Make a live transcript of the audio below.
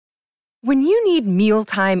When you need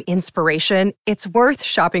mealtime inspiration, it's worth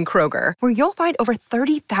shopping Kroger, where you'll find over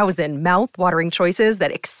 30,000 mouth-watering choices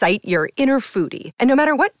that excite your inner foodie. And no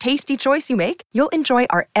matter what tasty choice you make, you'll enjoy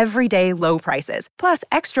our everyday low prices, plus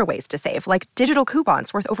extra ways to save, like digital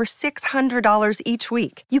coupons worth over $600 each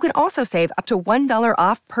week. You can also save up to $1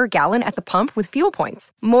 off per gallon at the pump with fuel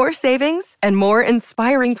points. More savings and more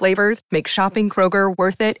inspiring flavors make shopping Kroger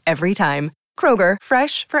worth it every time. Kroger,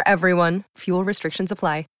 fresh for everyone. Fuel restrictions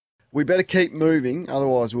apply. We better keep moving,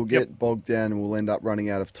 otherwise we'll get bogged down and we'll end up running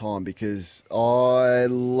out of time, because I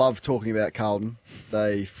love talking about Carlton.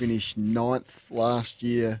 They finished 9th last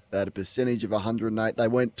year. They had a percentage of 108. They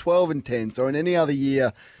went 12-10. So in any other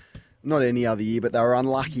year, not any other year, but they were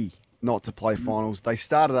unlucky not to play finals. They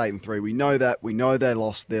started 8-3. We know that. We know they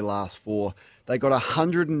lost their last 4. They got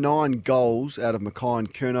 109 goals out of Mackay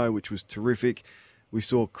and Curnow, which was terrific. We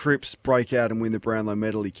saw Cripps break out and win the Brownlow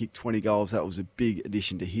medal. He kicked 20 goals. That was a big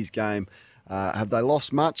addition to his game. Have they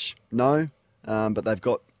lost much? No. But they've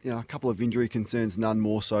got a couple of injury concerns, none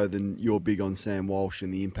more so than you're big on Sam Walsh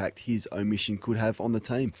and the impact his omission could have on the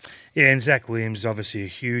team. Yeah, and Zach Williams, obviously a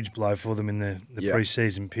huge blow for them in the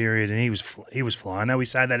pre-season period, and he was flying. I know we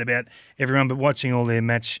say that about everyone, but watching all their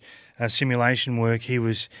match simulation work, he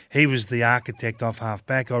was the architect off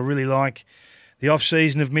half-back. I really like the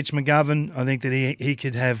off-season of Mitch McGovern. I think that he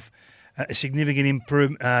could have a significant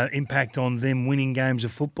impact on them winning games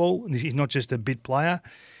of football. He's not just a bit player.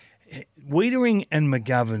 Wiedering and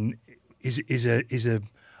McGovern is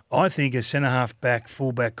I think a centre-half-back,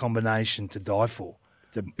 full-back combination to die for.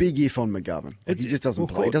 It's a big if on McGovern. He just doesn't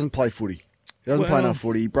play. He doesn't play footy. He doesn't play enough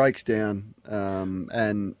footy. He breaks down.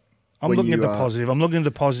 And I'm looking at the positive. I'm looking at the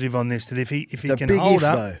positive on this, that if he can hold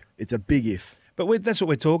up. Though. It's a big if. But that's what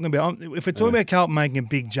we're talking about. If we're talking about Carlton making a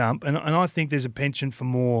big jump, and I think there's a penchant for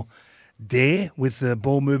more dare with the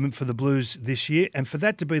ball movement for the Blues this year, and for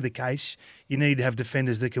that to be the case, you need to have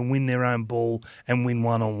defenders that can win their own ball and win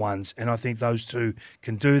one-on-ones, and I think those two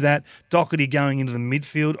can do that. Doherty going into the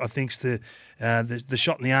midfield, I think's the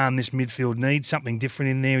shot in the arm this midfield needs, something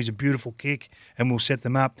different in there. He's a beautiful kick, and we'll set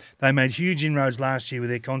them up. They made huge inroads last year with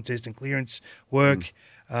their contest and clearance work.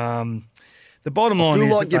 The bottom line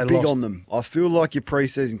is that they lost. I feel like you're big on them. I feel like your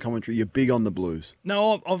pre-season commentary, you're big on the Blues.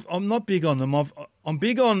 No, I'm not big on them. I'm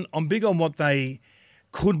big on what they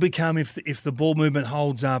could become if the ball movement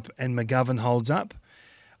holds up and McGovern holds up.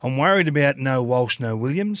 I'm worried about no Walsh, no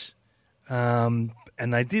Williams. And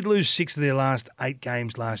they did lose 6 of their last 8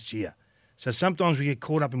 games last year. So sometimes we get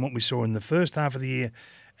caught up in what we saw in the first half of the year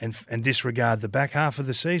and disregard the back half of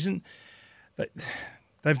the season.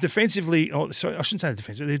 They've defensively, I shouldn't say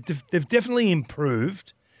defensively, they've definitely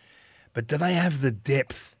improved, but do they have the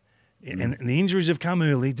depth? And the injuries have come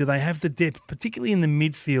early. Do they have the depth, particularly in the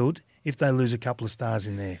midfield, if they lose a couple of stars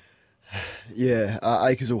in there? Yeah,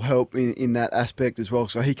 Akers will help in that aspect as well.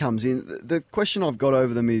 So he comes in. The question I've got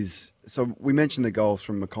over them is, so we mentioned the goals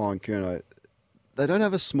from Mackay and Curnow. They don't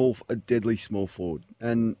have a deadly small forward,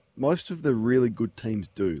 and most of the really good teams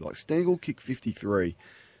do. Like Stengel kicked 53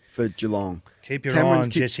 for Geelong. Keep your eye on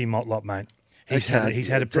Jesse Motlop, mate. He's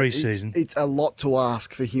had a pre-season. It's a lot to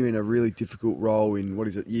ask for him in a really difficult role in,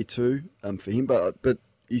 year 2 for him, but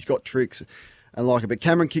he's got tricks and like it. But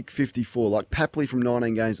Cameron kicked 54. Like Papley from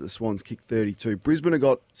 19 games at the Swans kicked 32. Brisbane have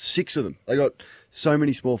got 6 of them. They got so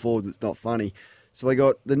many small forwards, it's not funny. So they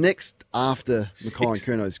got the next after Mackay and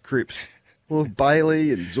Curnow's Cripps. Well,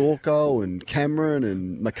 Bailey and Zorko and Cameron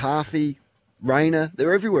and McCarthy, Rayner,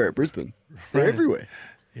 they're everywhere at Brisbane. They're everywhere.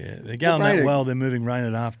 Yeah, they're going that well. They're moving Rayner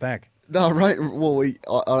to half back. No, right. Well,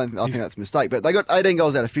 I think that's a mistake. But they got 18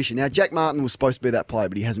 goals out of Fisher. Now, Jack Martin was supposed to be that player,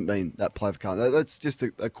 but he hasn't been that player for Carlton. That's just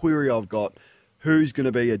a query I've got. Who's going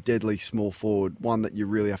to be a deadly small forward? One that you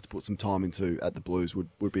really have to put some time into at the Blues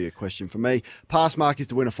would be a question for me. Pass mark is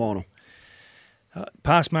to win a final.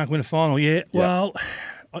 Pass mark win a final, yeah. Well,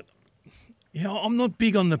 I'm not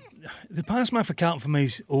big on the pass mark for Carlton. For me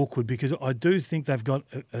is awkward because I do think they've got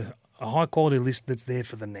a high quality list that's there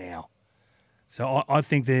for the now. So I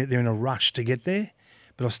think they're in a rush to get there,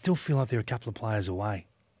 but I still feel like they're a couple of players away.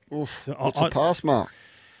 Oof, so what's a pass mark?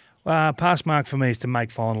 Pass mark for me is to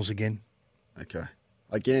make finals again. Okay.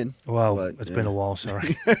 Again? Well, it's been a while,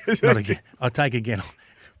 sorry. Not again. I'll take again.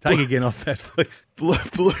 Take again off that, please.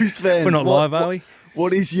 Blues fans. We're not live, are we?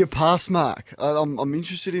 What is your pass mark? I'm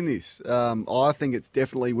interested in this. I think it's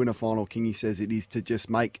definitely win a final. Kingy says it is to just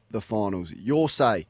make the finals. Your say.